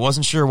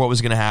wasn't sure what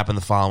was going to happen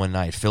the following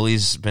night.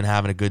 Philly's been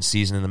having a good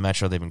season in the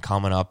Metro. They've been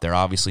coming up. They're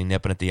obviously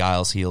nipping at the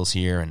Isles' heels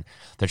here, and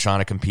they're trying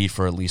to compete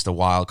for at least a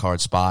wild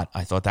card spot.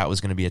 I thought that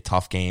was going to be a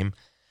tough game.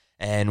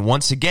 And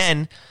once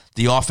again,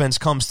 the offense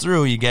comes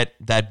through. You get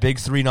that big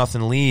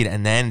 3-0 lead,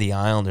 and then the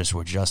Islanders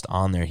were just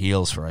on their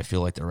heels for, I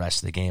feel like, the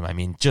rest of the game. I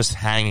mean, just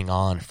hanging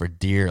on for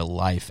dear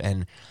life.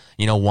 And,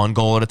 one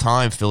goal at a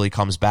time, Philly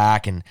comes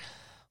back, and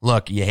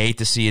look, you hate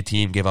to see a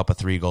team give up a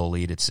 3-goal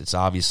lead. It's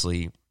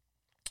obviously,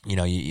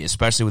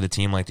 especially with a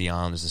team like the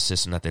Islanders, the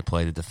system that they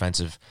play, the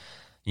defensive,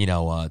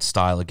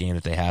 style of game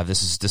that they have.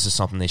 This is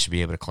something they should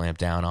be able to clamp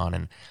down on.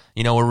 And,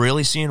 we're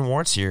really seeing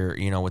warts here,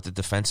 with the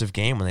defensive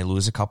game when they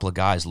lose a couple of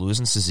guys,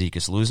 losing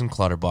Cizikas, losing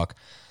Clutterbuck,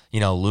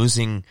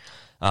 losing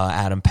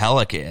Adam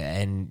Pelech.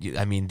 And,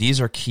 I mean, these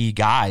are key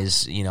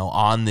guys,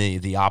 on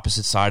the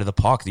opposite side of the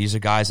puck. These are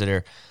guys that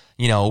are,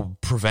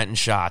 preventing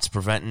shots,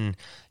 preventing,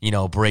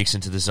 breaks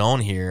into the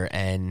zone here.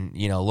 And,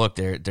 look,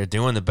 they're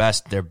doing their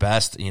best,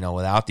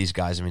 without these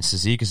guys. I mean,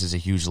 Cizikas is a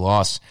huge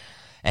loss.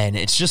 And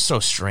it's just so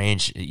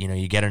strange.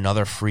 You get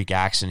another freak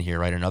accident here,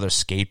 right? Another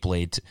skate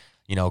blade,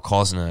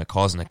 causing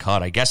a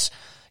cut. I guess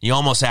you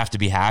almost have to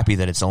be happy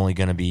that it's only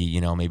going to be,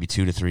 maybe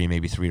 2 to 3,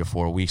 maybe 3 to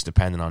 4 weeks,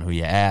 depending on who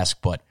you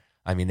ask. But,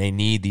 I mean, they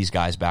need these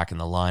guys back in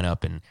the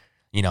lineup. And,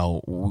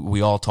 we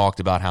all talked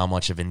about how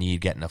much of a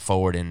need getting a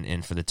forward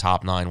in for the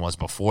top 9 was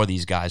before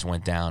these guys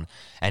went down.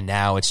 And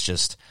now it's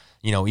just,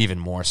 even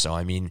more so.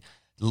 I mean,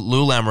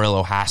 Lou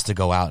Lamoriello has to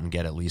go out and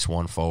get at least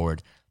one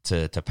forward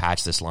to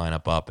patch this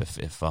lineup up if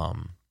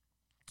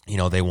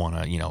they want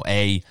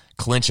to,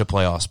 clinch a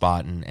playoff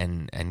spot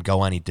and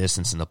go any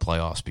distance in the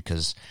playoffs.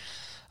 Because,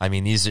 I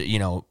mean, these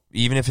are,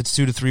 even if it's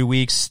 2 to 3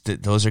 weeks,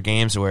 those are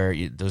games where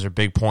those are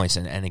big points.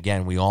 And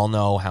again, we all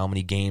know how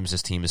many games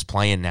this team is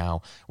playing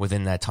now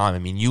within that time. I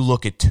mean, you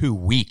look at 2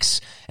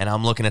 weeks, and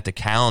I'm looking at the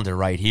calendar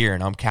right here,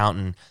 and I'm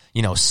counting,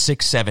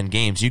 6-7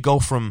 games. You go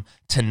from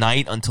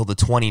tonight until the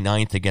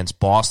 29th against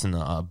Boston,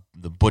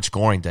 the Butch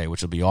Goring Day,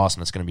 which will be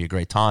awesome. It's going to be a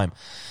great time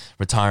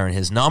retiring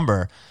his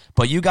number.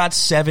 But you got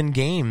 7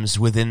 games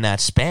within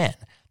that span.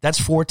 That's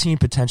 14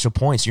 potential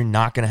points. You're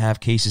not going to have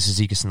Casey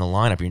Cizikas in the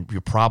lineup. You're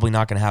probably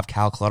not going to have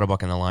Cal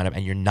Clutterbuck in the lineup,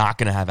 and you're not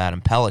going to have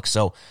Adam Pelech.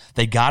 So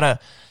they got to,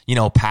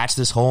 patch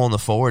this hole in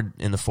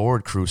the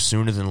forward crew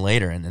sooner than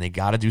later, and they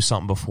got to do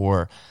something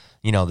before,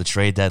 the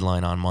trade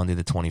deadline on Monday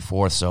the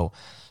 24th. So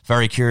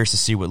very curious to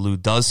see what Lou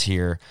does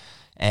here.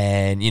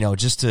 And,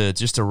 just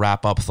to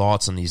wrap up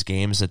thoughts on these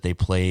games that they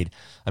played.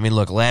 I mean,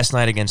 look, last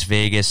night against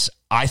Vegas,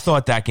 I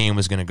thought that game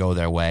was going to go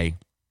their way.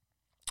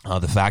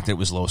 The fact that it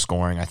was low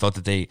scoring, I thought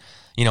that they,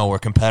 were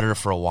competitive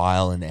for a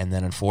while, and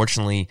then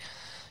unfortunately,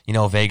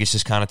 Vegas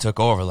just kind of took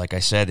over. Like I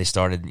said, they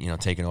started,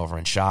 taking over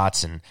in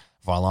shots, and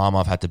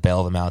Varlamov had to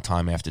bail them out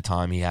time after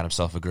time. He had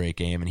himself a great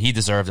game, and he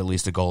deserved at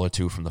least a goal or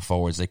two from the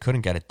forwards. They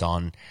couldn't get it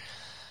done.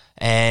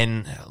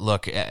 And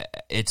look,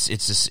 it's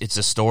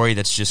a story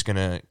that's just going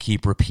to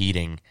keep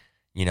repeating,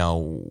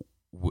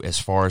 as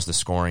far as the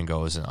scoring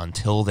goes,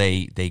 until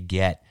they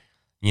get,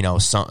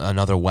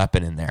 another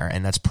weapon in there.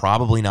 And that's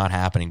probably not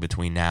happening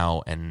between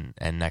now and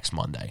next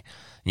Monday.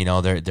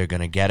 They're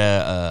going to get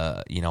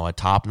a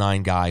top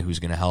 9 guy who's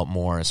going to help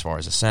more as far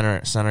as the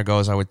center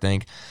goes, I would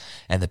think,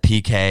 and the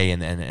PK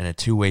and a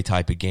two-way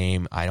type of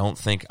game. I don't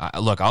think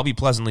look, I'll be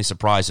pleasantly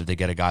surprised if they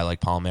get a guy like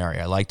Palmieri.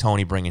 I like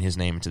Tony bringing his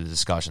name into the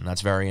discussion.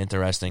 That's very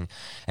interesting,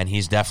 and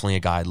he's definitely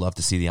a guy I'd love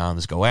to see the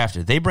Islanders go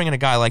after. They bring in a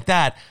guy like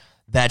that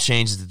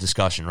changes the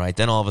discussion, right?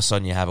 Then all of a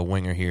sudden you have a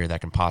winger here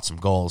that can pot some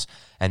goals,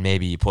 and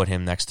maybe you put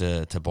him next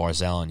to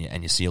Barzal,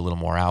 and you see a little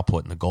more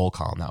output in the goal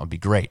column. That would be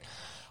great.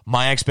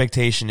 My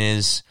expectation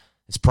is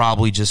it's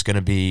probably just going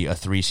to be a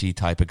 3C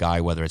type of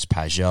guy, whether it's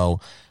Pageau.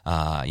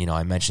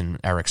 I mentioned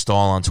Eric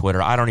Staal on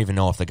Twitter. I don't even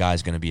know if the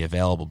guy's going to be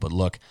available. But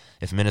look,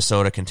 if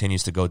Minnesota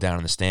continues to go down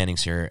in the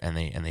standings here and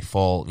they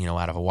fall,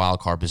 out of a wild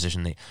card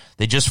position,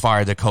 they just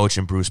fired their coach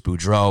in Bruce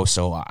Boudreau.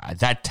 So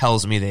that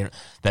tells me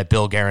that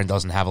Bill Guerin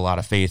doesn't have a lot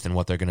of faith in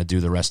what they're going to do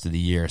the rest of the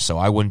year. So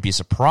I wouldn't be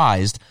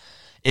surprised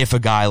if a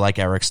guy like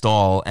Eric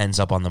Staal ends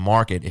up on the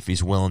market if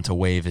he's willing to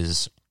waive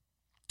his,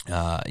 he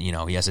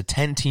has a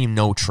 10-team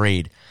no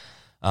trade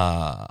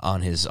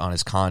on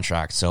his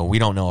contract. So we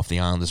don't know if the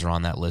Islanders are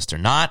on that list or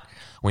not.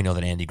 We know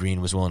that Andy Green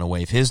was willing to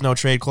waive his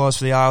no-trade clause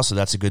for the Isles, so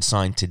that's a good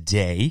sign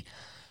today.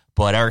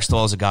 But Eric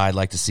Staal is a guy I'd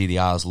like to see the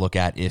Isles look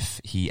at if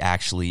he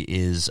actually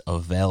is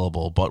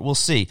available. But we'll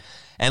see.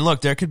 And look,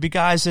 there could be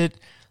guys that,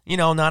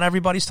 not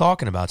everybody's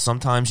talking about.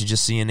 Sometimes you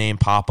just see a name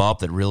pop up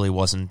that really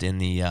wasn't in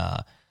the,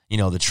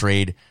 the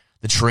trade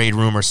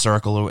rumor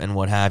circle and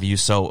what have you.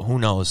 So who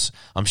knows?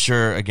 I'm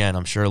sure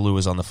Lou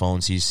is on the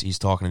phones. He's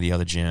talking to the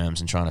other GMs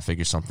and trying to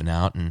figure something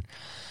out, and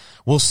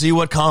we'll see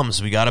what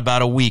comes. We got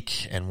about a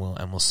week, and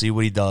we'll see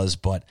what he does.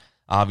 But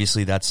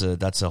obviously, that's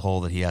a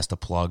hole that he has to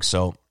plug.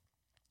 So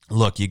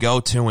look, you go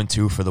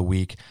 2-2 for the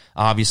week.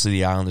 Obviously,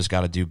 the Islanders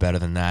got to do better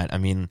than that. I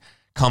mean,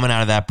 coming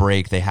out of that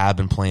break, they have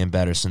been playing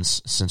better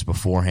since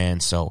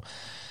beforehand. So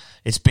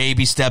it's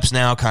baby steps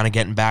now, kind of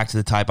getting back to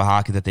the type of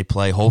hockey that they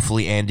play.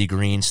 Hopefully Andy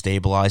Green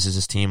stabilizes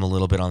his team a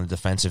little bit on the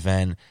defensive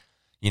end.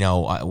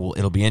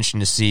 It'll be interesting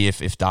to see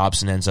if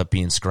Dobson ends up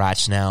being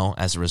scratched now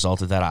as a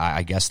result of that.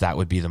 I guess that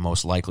would be the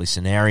most likely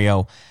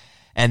scenario.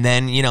 And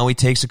then, he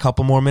takes a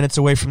couple more minutes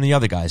away from the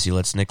other guys. He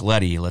lets Nick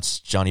Leddy, he lets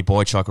Johnny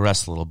Boychuk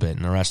rest a little bit,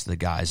 and the rest of the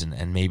guys,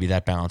 and maybe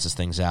that balances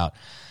things out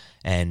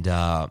and,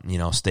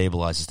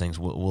 stabilizes things.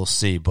 We'll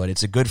see. But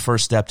it's a good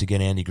first step to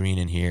get Andy Green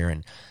in here.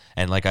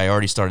 And like I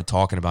already started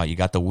talking about, you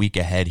got the week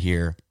ahead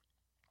here.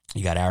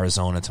 You got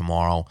Arizona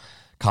tomorrow,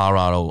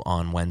 Colorado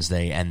on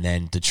Wednesday, and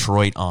then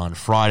Detroit on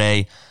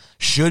Friday.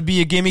 Should be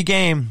a gimme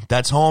game.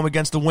 That's home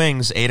against the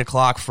Wings, 8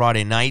 o'clock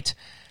Friday night.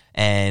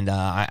 And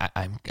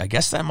I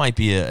guess that might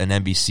be an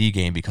NBC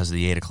game because of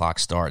the 8 o'clock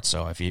start.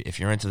 So if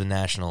you're into the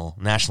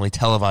nationally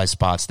televised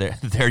spots,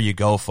 there you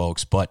go,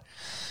 folks. But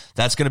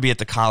that's going to be at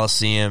the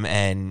Coliseum.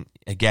 And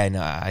again,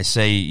 I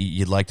say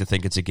you'd like to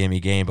think it's a gimme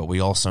game, but we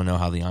also know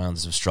how the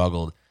Islanders have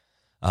struggled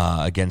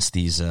against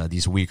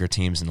these weaker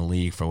teams in the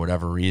league for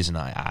whatever reason.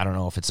 I don't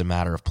know if it's a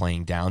matter of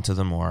playing down to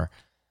them or,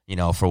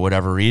 for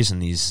whatever reason,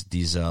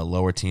 these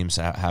lower teams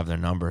have their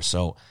number.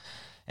 So,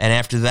 and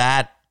after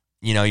that,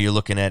 you're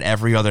looking at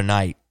every other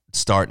night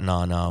starting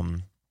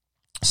on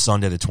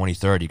Sunday the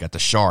 23rd. You got the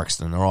Sharks,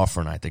 then they're off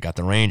for a night. They got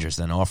the Rangers,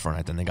 then off for a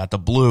night. Then they got the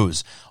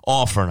Blues,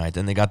 off for a night.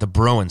 Then they got the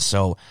Bruins.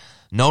 So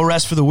no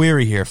rest for the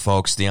weary here,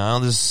 folks. The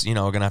Islanders, are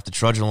going to have to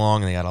trudge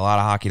along. They got a lot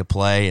of hockey to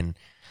play, and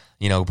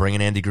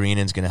bringing Andy Green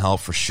in is going to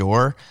help for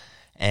sure.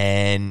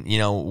 And,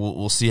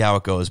 we'll see how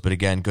it goes. But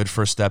again, good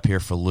first step here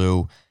for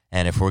Lou.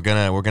 And if we're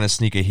gonna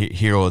sneak a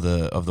hero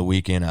of the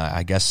weekend,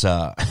 I guess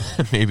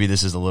maybe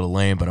this is a little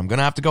lame, but I'm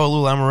gonna have to go with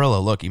Lou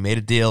Lamoriello. Look, he made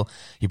a deal.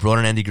 He brought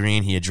in Andy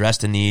Green. He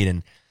addressed a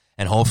need,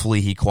 and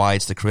hopefully he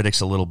quiets the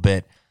critics a little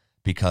bit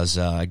because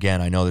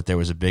again, I know that there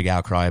was a big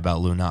outcry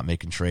about Lou not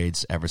making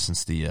trades ever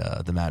since the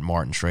Matt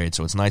Martin trade.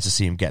 So it's nice to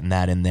see him getting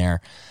that in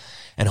there,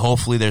 and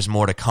hopefully there's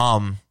more to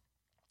come.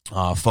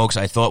 Folks,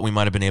 I thought we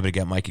might have been able to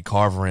get Mikey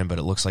Carver in, but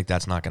it looks like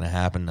that's not going to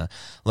happen.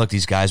 Look,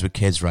 these guys with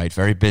kids, right?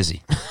 Very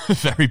busy.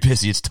 Very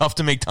busy. It's tough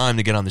to make time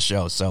to get on the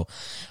show. So,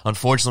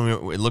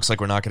 unfortunately, it looks like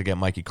we're not going to get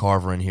Mikey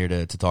Carver in here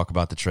to talk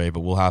about the trade,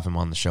 but we'll have him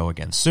on the show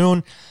again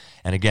soon.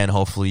 And again,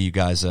 hopefully you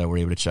guys were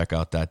able to check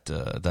out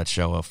that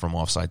show from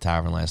Offside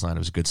Tavern last night. It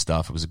was good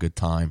stuff. It was a good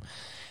time.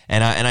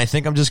 And I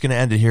think I'm just going to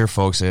end it here,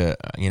 folks.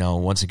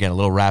 Once again, a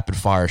little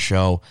rapid-fire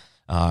show.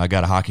 I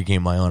got a hockey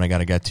game of my own I got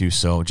to get to,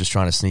 so just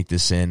trying to sneak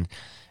this in.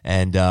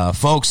 And,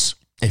 folks,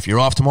 if you're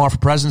off tomorrow for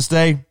President's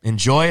Day,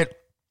 enjoy it.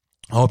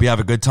 I hope you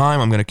have a good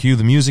time. I'm going to cue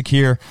the music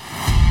here.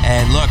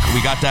 And, look,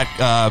 we got that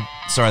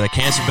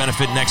cancer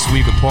benefit next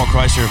week with Paul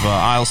Kreischer of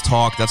Isles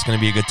Talk. That's going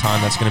to be a good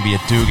time. That's going to be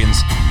at Dugan's.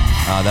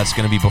 That's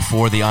going to be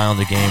before the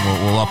Islander game.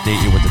 We'll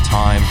update you with the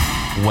time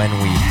when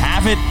we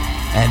have it.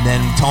 And then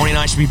Tony and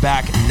I should be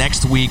back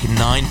next week, 9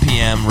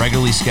 p.m.,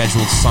 regularly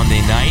scheduled Sunday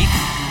night.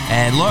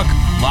 And look,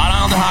 a lot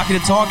of Islander hockey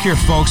to talk here,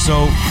 folks,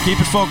 so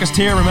keep it focused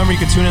here. Remember, you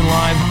can tune in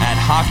live at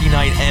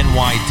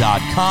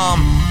HockeyNightNY.com.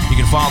 You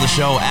can follow the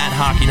show at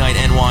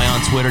HockeyNightNY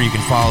on Twitter. You can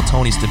follow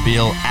Tony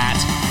Stabile at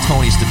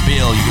Tony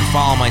Stabile. You can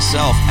follow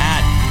myself at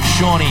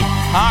Shawnee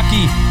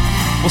Hockey.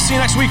 We'll see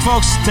you next week,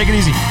 folks. Take it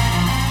easy.